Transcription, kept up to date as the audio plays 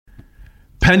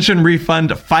pension refund,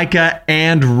 FICA,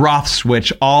 and Roth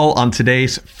switch, all on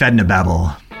today's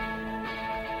FednaBabble.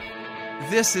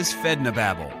 This is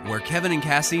FednaBabble, where Kevin and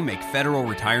Cassie make federal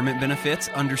retirement benefits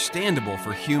understandable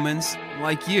for humans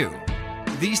like you.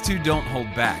 These two don't hold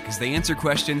back as they answer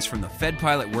questions from the Fed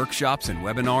Pilot workshops and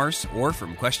webinars, or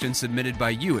from questions submitted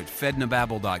by you at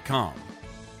fednababble.com.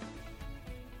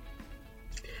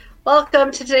 Welcome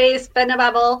to today's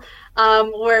FednaBabble,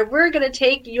 where we're going to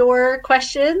take your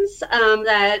questions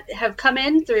that have come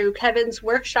in through Kevin's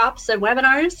workshops and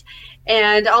webinars,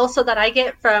 and also that I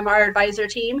get from our advisor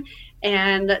team,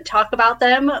 and talk about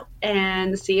them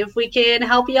and see if we can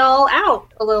help y'all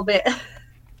out a little bit.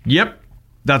 Yep.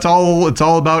 That's all. It's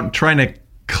all about trying to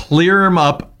clear them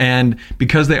up. And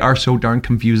because they are so darn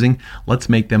confusing, let's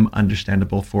make them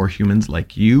understandable for humans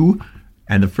like you.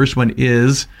 And the first one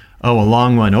is, a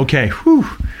long one. Okay. Whew.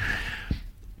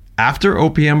 After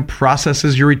OPM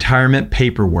processes your retirement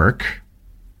paperwork.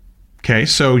 Okay.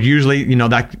 So usually,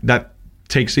 that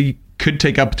could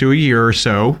take up to a year or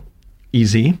so.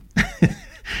 Easy.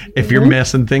 If you're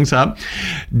messing things up.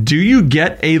 Do you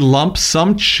get a lump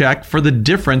sum check for the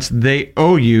difference they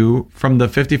owe you from the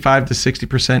 55 to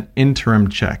 60% interim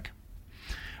check?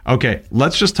 Okay,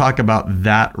 let's just talk about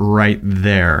that right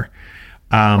there.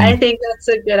 I think that's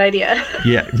a good idea.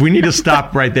 Yeah, we need to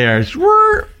stop right there.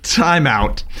 Time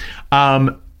out.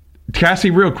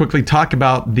 Cassie, real quickly, talk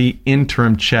about the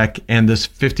interim check and this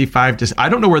 55 to... I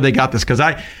don't know where they got this because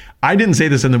I didn't say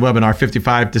this in the webinar,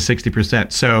 55 to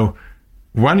 60%. So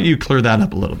why don't you clear that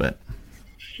up a little bit?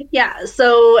 Yeah,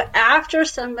 so after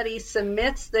somebody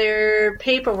submits their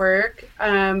paperwork,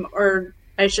 or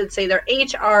I should say their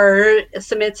HR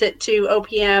submits it to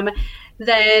OPM,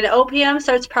 then OPM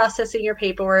starts processing your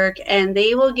paperwork, and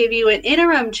they will give you an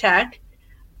interim check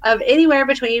of anywhere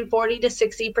between 40 to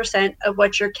 60% of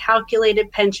what your calculated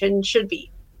pension should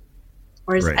be,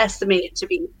 or is estimated to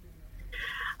be.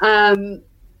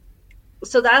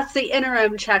 So that's the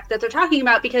interim check that they're talking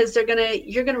about, because you're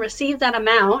gonna receive that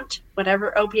amount,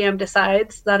 whatever OPM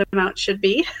decides that amount should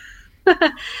be,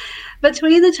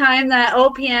 between the time that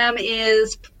OPM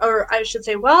is, or I should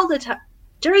say,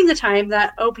 during the time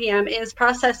that OPM is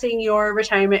processing your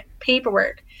retirement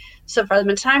paperwork. So from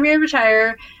the time you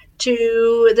retire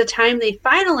to the time they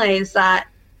finalize that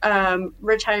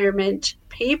retirement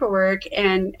paperwork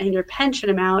and your pension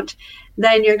amount,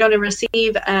 then you're going to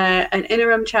receive an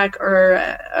interim check or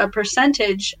a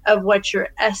percentage of what your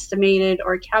estimated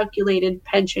or calculated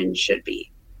pension should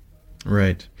be.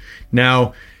 Right.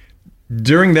 Now,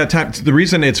 during that time, the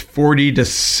reason it's 40 to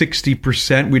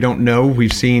 60%, we don't know.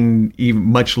 We've seen even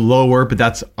much lower, but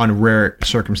that's on a rare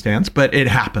circumstance, but it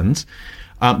happens.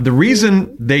 The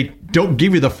reason they don't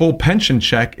give you the full pension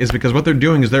check is because what they're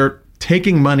doing is they're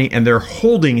taking money and they're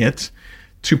holding it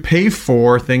to pay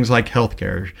for things like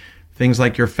healthcare, things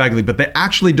like your FEGLI, but they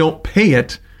actually don't pay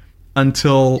it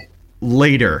until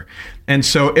later. And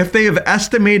so if they have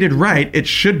estimated right, it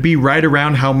should be right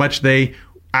around how much they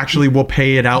actually will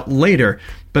pay it out later.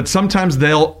 But sometimes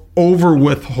they'll over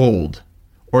withhold,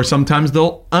 or sometimes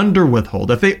they'll under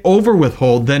withhold. If they over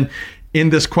withhold, then in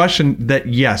this question that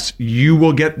yes, you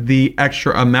will get the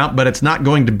extra amount, but it's not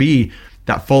going to be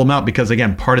that full amount because,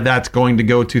 again, part of that's going to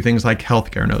go to things like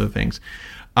healthcare and other things.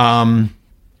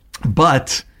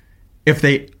 But if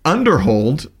they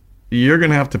underhold, you're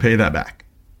going to have to pay that back.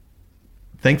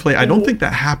 Thankfully, I don't think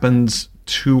that happens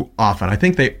too often. I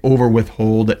think they over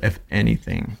withhold, if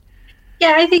anything.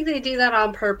 Yeah, I think they do that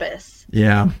on purpose.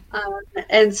 Yeah.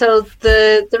 And so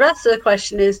the rest of the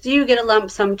question is, do you get a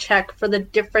lump sum check for the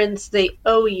difference they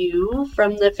owe you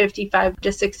from the 55 to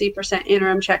 60%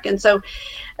 interim check? And so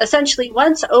essentially,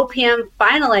 once OPM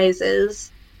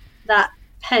finalizes that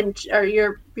or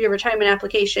your retirement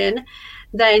application,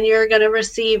 then you're going to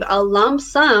receive a lump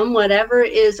sum, whatever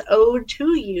is owed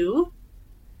to you,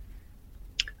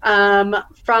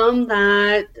 from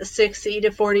that 60 to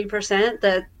 40%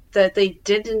 that they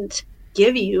didn't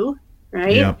give you,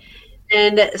 right? Yeah.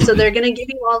 And so they're going to give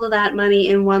you all of that money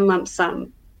in one lump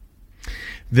sum.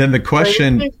 Then the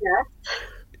question,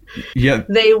 yeah,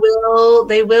 they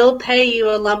will pay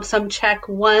you a lump sum check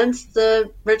once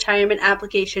the retirement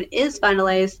application is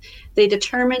finalized. They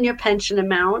determine your pension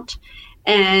amount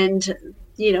and,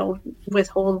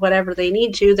 withhold whatever they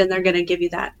need to, then they're going to give you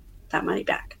that money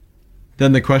back.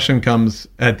 Then the question comes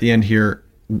at the end here,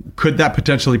 could that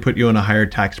potentially put you in a higher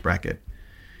tax bracket?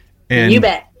 And you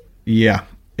bet. Yeah,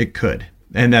 it could.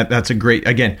 And that's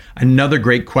another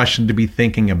great question to be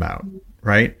thinking about,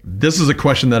 right? This is a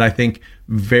question that I think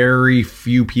very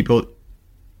few people,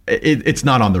 it's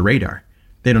not on the radar.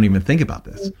 They don't even think about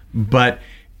this, but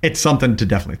it's something to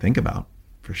definitely think about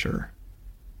for sure.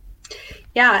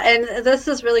 Yeah, and this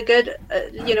is really good,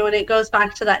 and it goes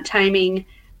back to that timing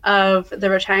of the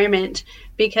retirement,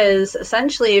 because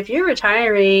essentially if you're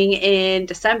retiring in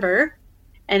December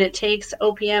and it takes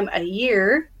OPM a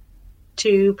year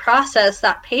to process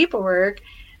that paperwork,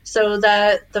 so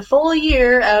that the full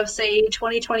year of, say,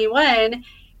 2021,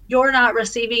 you're not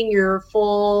receiving your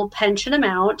full pension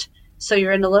amount, so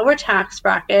you're in the lower tax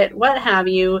bracket, what have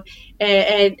you,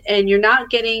 and you're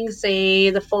not getting, say,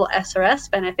 the full SRS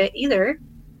benefit either,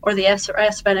 or the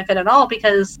SRS benefit at all,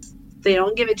 because they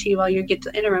don't give it to you while you get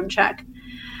the interim check.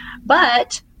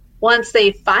 But once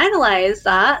they finalize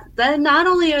that, then not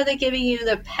only are they giving you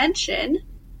the pension,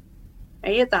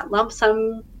 right, that lump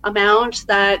sum amount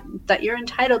that you're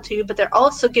entitled to, but they're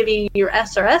also giving you your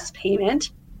SRS payment.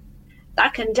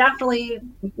 That can definitely,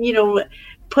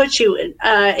 put you in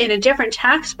a different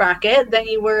tax bracket than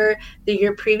you were the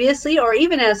year previously, or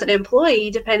even as an employee,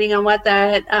 depending on what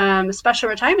that special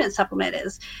retirement supplement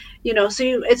is. So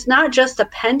it's not just a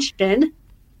pension,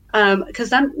 because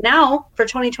then now for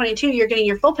 2022, you're getting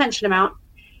your full pension amount.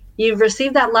 You've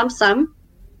received that lump sum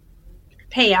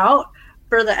payout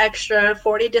for the extra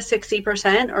 40 to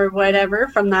 60% or whatever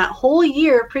from that whole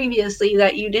year previously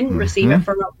that you didn't receive it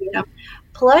from OPM.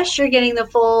 Plus, you're getting the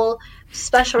full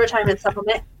special retirement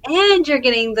supplement, and you're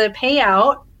getting the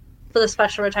payout for the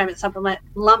special retirement supplement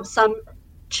lump sum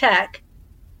check.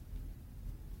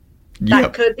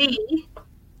 That could be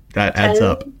that adds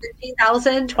up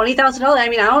 $15,000, $20,000. I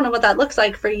mean, I don't know what that looks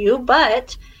like for you,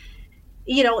 but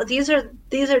these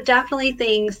are definitely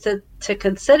things to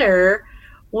consider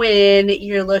when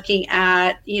you're looking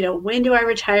at, when do I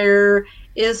retire?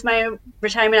 Is my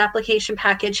retirement application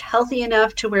package healthy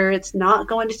enough to where it's not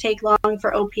going to take long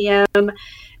for OPM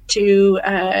to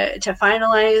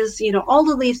finalize, all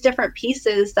of these different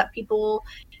pieces that people,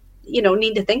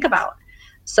 need to think about.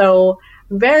 So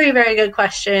very, very good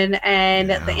question. And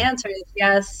the answer is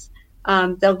yes.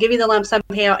 They'll give you the lump sum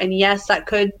payout, and yes, that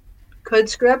could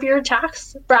screw up your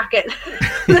tax bracket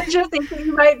that you're thinking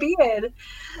you might be in.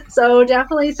 So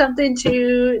definitely something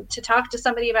to talk to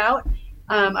somebody about.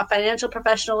 A financial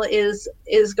professional is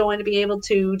going to be able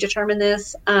to determine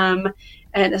this, and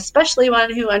especially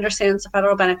one who understands the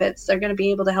federal benefits. They're going to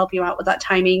be able to help you out with that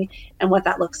timing and what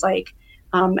that looks like.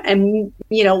 And,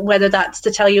 whether that's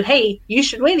to tell you, hey, you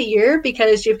should wait a year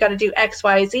because you've got to do X,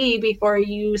 Y, Z before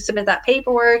you submit that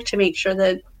paperwork to make sure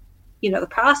that, the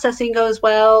processing goes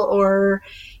well, or,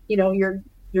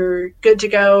 you're good to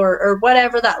go, or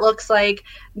whatever that looks like.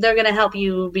 They're going to help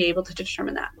you be able to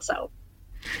determine that. So.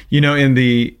 In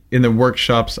the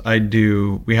workshops I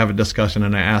do, we have a discussion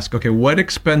and I ask, okay, what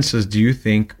expenses do you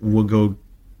think will go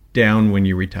down when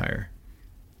you retire?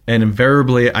 And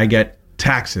invariably I get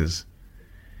taxes.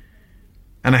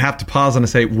 And I have to pause and I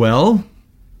say, well,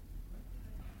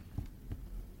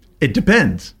 it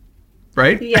depends,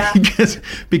 right? Yeah.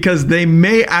 because they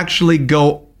may actually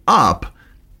go up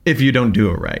if you don't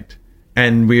do it right.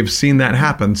 And we've seen that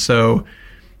happen. So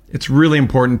it's really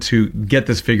important to get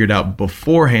this figured out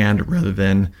beforehand rather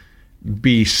than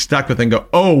be stuck with it and go,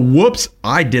 oh, whoops,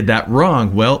 I did that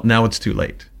wrong. Well, now it's too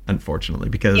late, unfortunately,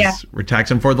 because we're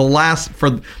taxing for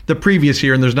the previous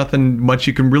year, and there's nothing much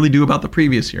you can really do about the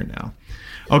previous year now.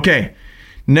 Okay,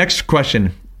 next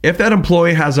question. If that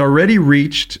employee has already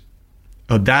reached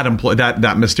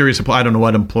that mysterious employee, I don't know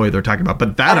what employee they're talking about,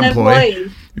 but that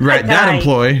employee. Right, that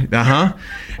employee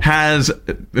has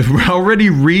already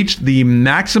reached the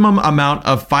maximum amount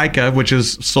of FICA, which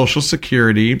is Social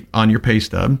Security on your pay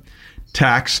stub,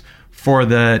 tax for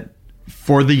the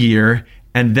year,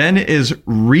 and then is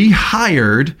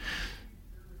rehired.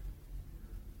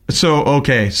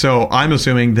 So I'm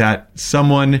assuming that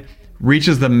someone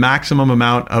reaches the maximum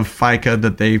amount of FICA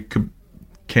that they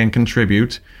can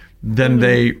contribute, then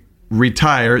they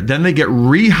retire, then they get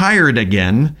rehired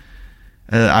again.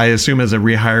 I assume as a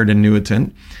rehired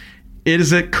annuitant.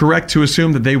 Is it correct to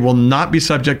assume that they will not be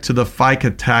subject to the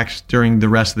FICA tax during the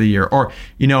rest of the year? Or,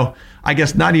 I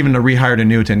guess not even a rehired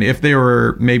annuitant. If they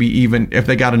were if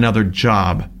they got another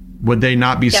job, would they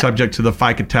not be subject to the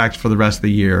FICA tax for the rest of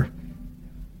the year?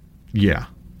 Yeah.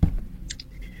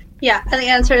 Yeah, and the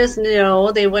answer is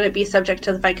no, they wouldn't be subject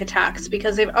to the FICA tax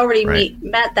because they've already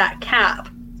met that cap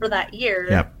for that year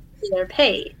for their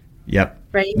pay. Yep.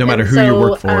 Right. No matter who you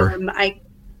work for.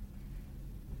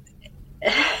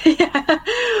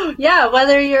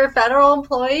 Whether you're a federal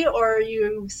employee or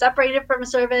you separated from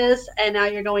service and now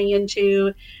you're going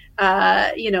into,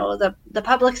 the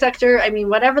public sector. I mean,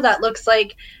 whatever that looks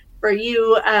like for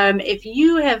you, if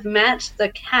you have met the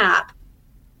cap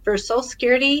for Social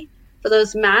Security for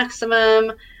those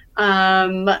maximum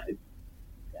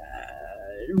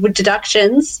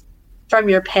deductions from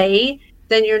your pay,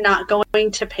 then you're not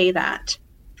going to pay that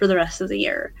for the rest of the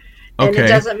year. And Okay. it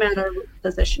doesn't matter what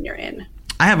position you're in.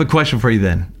 I have a question for you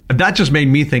then. That just made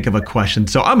me think of a question.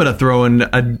 So I'm going to throw in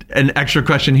an extra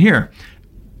question here.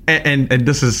 And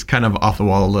this is kind of off the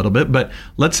wall a little bit, but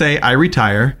let's say I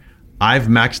retire, I've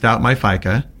maxed out my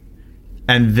FICA,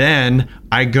 and then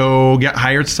I go get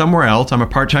hired somewhere else. I'm a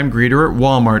part-time greeter at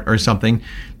Walmart or something.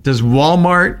 Does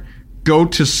Walmart go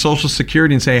to Social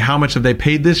Security and say how much have they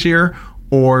paid this year?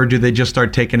 Or do they just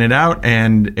start taking it out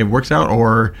and it works out?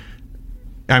 Or,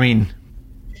 I mean,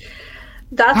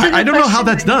 That's a good I don't know how question.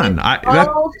 that's done.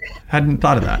 Hadn't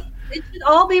thought of that. It should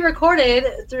all be recorded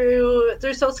through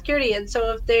Social Security, and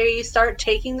so if they start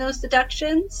taking those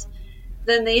deductions,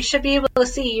 then they should be able to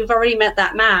see you've already met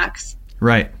that max.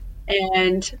 Right.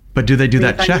 And But do they do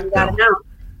that refund check you that though? amount.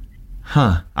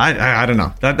 Huh. I don't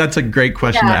know. That's a great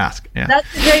question to ask. Yeah.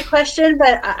 That's a great question,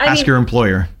 but I Ask mean, your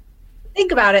employer.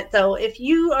 think about it though. If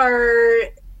you are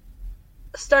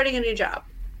starting a new job,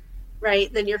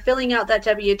 right, then you're filling out that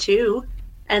W-2,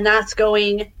 and that's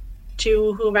going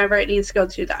to whomever it needs to go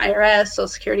to, the IRS, Social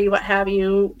Security, what have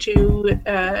you, to,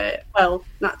 well,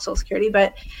 not Social Security,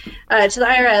 but to the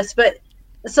IRS. But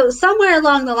so somewhere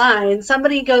along the line,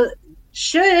 somebody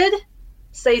should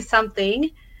say something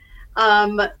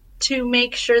to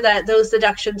make sure that those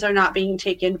deductions are not being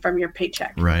taken from your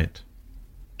paycheck. Right.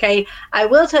 Okay, I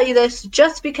will tell you this,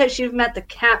 just because you've met the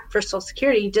cap for Social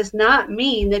Security does not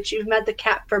mean that you've met the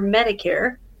cap for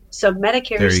Medicare. So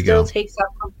Medicare There you still go. takes out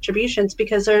contributions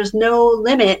because there's no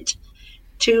limit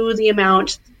to the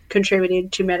amount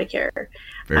contributed to Medicare.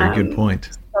 Very good point.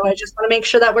 So I just want to make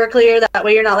sure that we're clear. That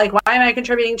way you're not like, why am I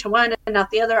contributing to one and not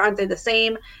the other? Aren't they the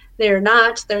same? They're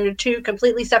not. They're two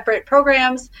completely separate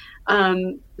programs.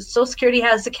 Social Security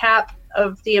has a cap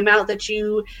of the amount that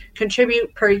you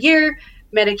contribute per year.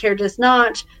 Medicare does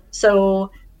not.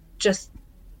 So just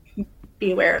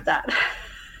be aware of that.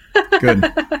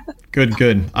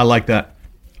 Good. I like that.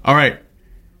 All right.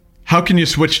 How can you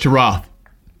switch to Roth?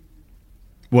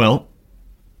 Well,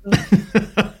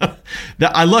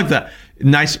 I love that.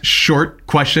 Nice short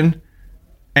question.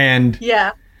 And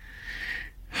Yeah.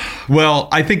 well,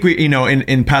 I think we,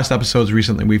 in past episodes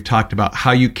recently, we've talked about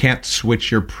how you can't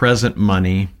switch your present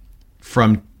money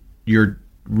from your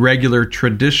regular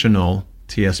traditional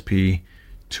TSP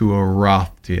to a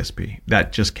Roth TSP.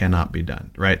 That just cannot be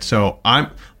done, right? So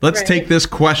let's Right. take this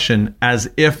question as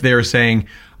if they're saying,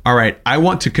 all right, I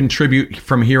want to contribute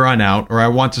from here on out, or I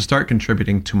want to start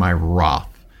contributing to my Roth.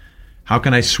 How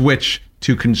can I switch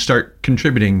to start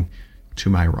contributing to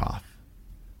my Roth?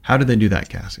 How do they do that,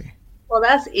 Cassie? Well,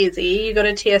 that's easy. You go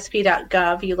to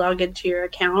tsp.gov, you log into your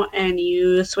account, and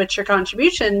you switch your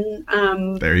contribution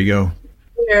There you go.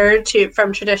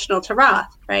 from traditional to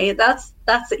Roth, right? That's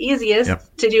the easiest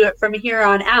to do it from here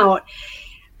on out.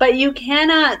 But you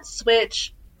cannot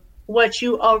switch what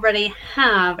you already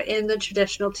have in the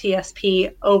traditional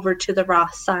TSP over to the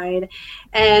Roth side.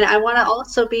 And I want to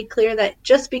also be clear that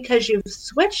just because you've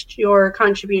switched your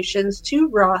contributions to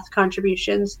Roth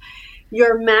contributions,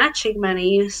 your matching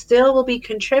money still will be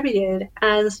contributed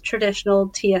as traditional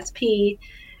TSP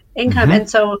income. And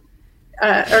so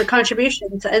or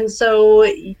contributions. And so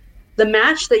the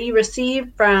match that you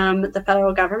receive from the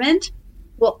federal government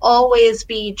will always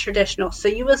be traditional. So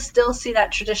you will still see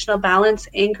that traditional balance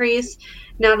increase,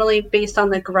 not only based on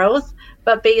the growth,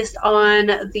 but based on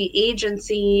the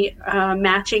agency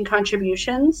matching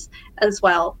contributions as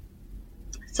well.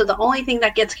 So the only thing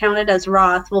that gets counted as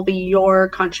Roth will be your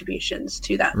contributions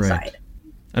to that side.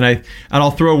 And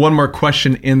I'll throw one more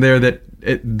question in there that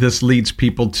this leads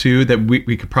people to that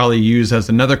we could probably use as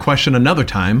another question another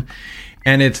time.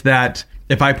 And it's that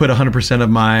if I put 100% of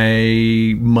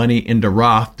my money into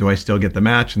Roth, do I still get the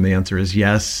match? And the answer is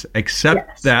yes,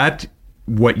 except that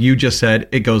what you just said,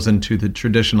 it goes into the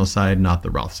traditional side, not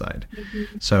the Roth side.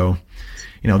 So,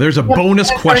 there's a bonus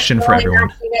question for everyone.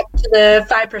 Matching up to the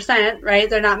 5%, right?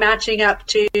 They're not matching up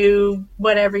to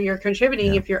whatever you're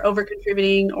contributing if you're over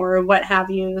contributing or what have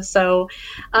you. So,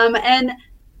 and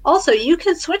also you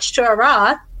can switch to a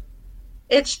Roth.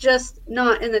 It's just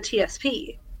not in the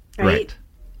TSP, right?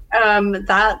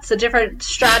 That's a different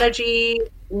strategy.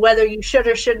 Whether you should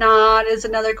or should not is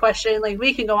another question. Like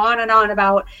we can go on and on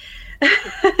about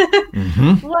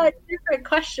what different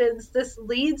questions this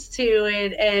leads to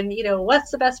and what's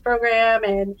the best program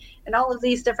and all of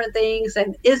these different things,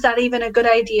 and is that even a good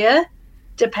idea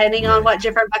depending on what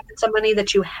different buckets of money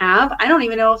that you have. I don't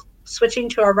even know if switching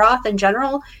to a Roth in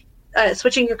general,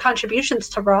 switching your contributions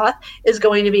to Roth is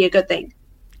going to be a good thing.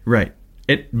 Right.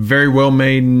 It very well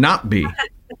may not be.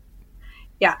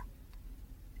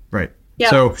 Right. Yeah.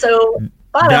 So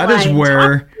that is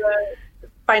where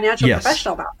financial Yes.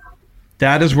 professional about that.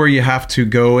 That is where you have to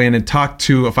go in and talk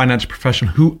to a financial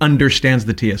professional who understands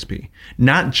the TSP,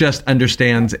 not just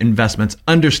understands investments,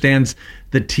 understands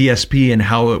the TSP and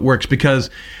how it works. Because,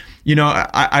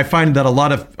 I find that a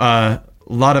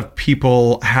lot of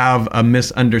people have a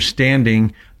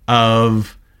misunderstanding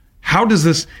of how does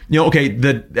this,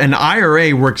 an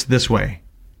IRA works this way.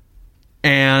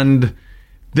 And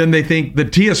then they think the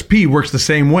TSP works the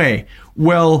same way.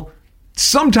 Well,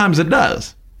 sometimes it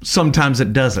does. Sometimes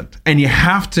it doesn't. And you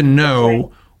have to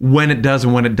know when it does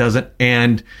and when it doesn't,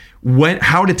 and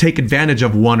how to take advantage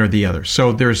of one or the other.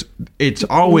 So it's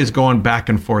always going back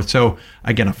and forth. So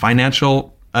again, a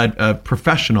financial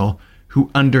professional who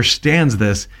understands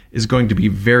this is going to be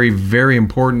very, very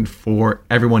important for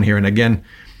everyone here. And again,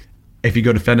 if you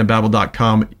go to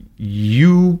fedandbabble.com,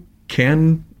 you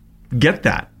can get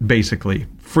that basically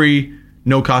free,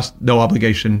 no cost, no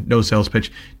obligation, no sales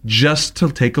pitch, just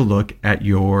to take a look at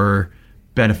your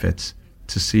benefits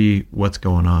to see what's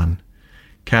going on.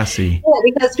 Cassie. Yeah,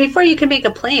 because before you can make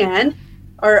a plan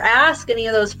or ask any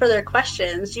of those further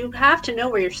questions, you have to know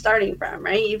where you're starting from,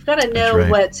 right? You've got to know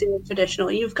what's in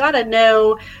traditional. You've got to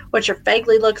know what your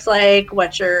FEGLI looks like,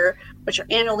 what your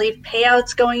annual leave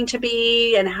payout's going to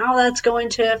be, and how that's going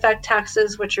to affect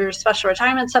taxes, what your special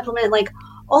retirement supplement, like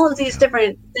all of these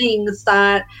different things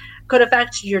that could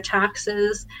affect your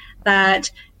taxes that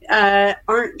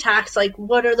aren't taxed. Like,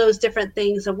 what are those different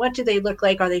things and what do they look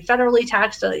like? Are they federally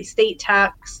taxed? Are they state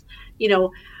taxed?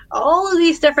 All of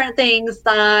these different things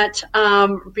that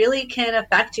really can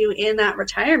affect you in that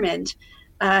retirement.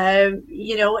 And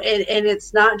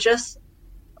it's not just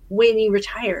when you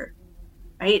retire,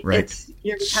 right? It's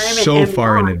your retirement so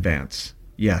far in advance.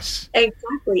 Yes.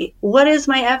 Exactly. What is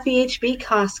my FEHB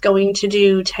cost going to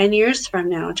do 10 years from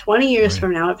now, 20 years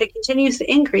from now, if it continues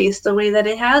to increase the way that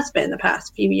it has been the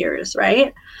past few years,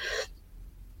 right?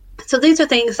 So these are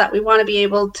things that we want to be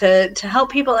able to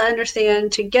help people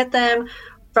understand, to get them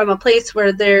from a place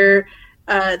where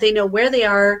they know where they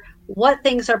are, what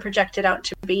things are projected out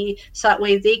to be, so that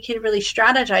way they can really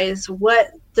strategize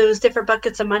what those different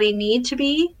buckets of money need to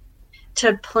be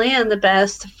to plan the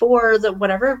best for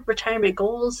whatever retirement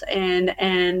goals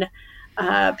and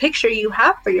picture you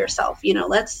have for yourself.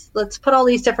 Let's put all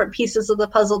these different pieces of the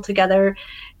puzzle together,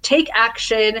 take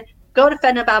action, go to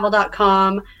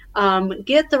fedandbabble.com,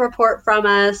 get the report from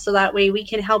us so that way we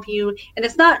can help you. And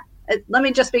it's not, let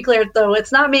me just be clear though,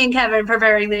 it's not me and Kevin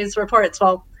preparing these reports.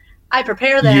 Well, I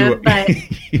prepare them, but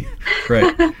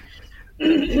right.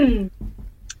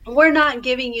 We're not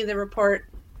giving you the report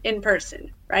in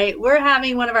person, right? We're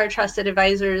having one of our trusted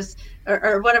advisors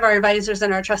or one of our advisors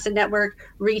in our trusted network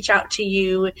reach out to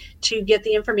you to get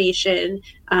the information,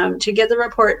 to get the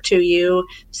report to you.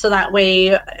 So that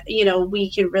way,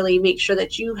 we can really make sure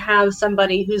that you have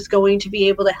somebody who's going to be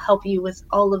able to help you with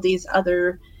all of these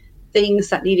other things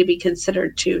that need to be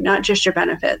considered too, not just your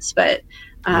benefits, but,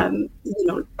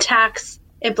 tax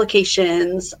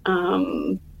implications,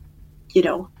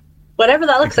 whatever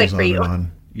that looks like for you.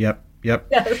 Yep.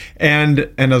 Yes. And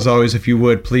as always, if you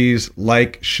would, please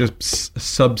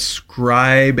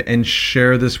subscribe and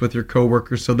share this with your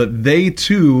coworkers so that they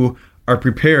too are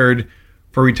prepared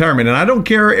for retirement. And I don't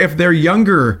care if they're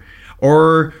younger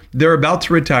or they're about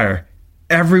to retire.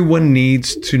 Everyone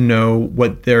needs to know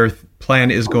what their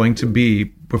plan is going to be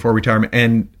before retirement.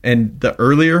 And the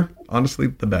earlier, honestly,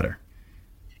 the better.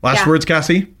 Last words,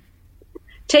 Cassie?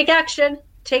 Take action.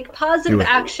 Take positive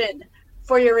action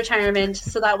for your retirement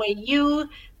so that way you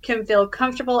can feel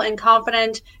comfortable and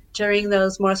confident during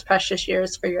those most precious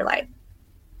years for your life.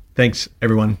 Thanks,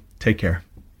 everyone. Take care.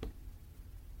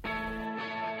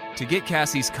 To get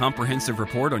Cassie's comprehensive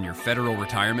report on your federal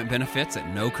retirement benefits at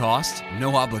no cost,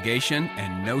 no obligation,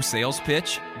 and no sales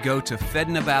pitch, go to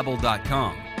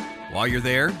fedandbabble.com. While you're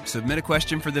there, submit a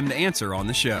question for them to answer on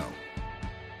the show.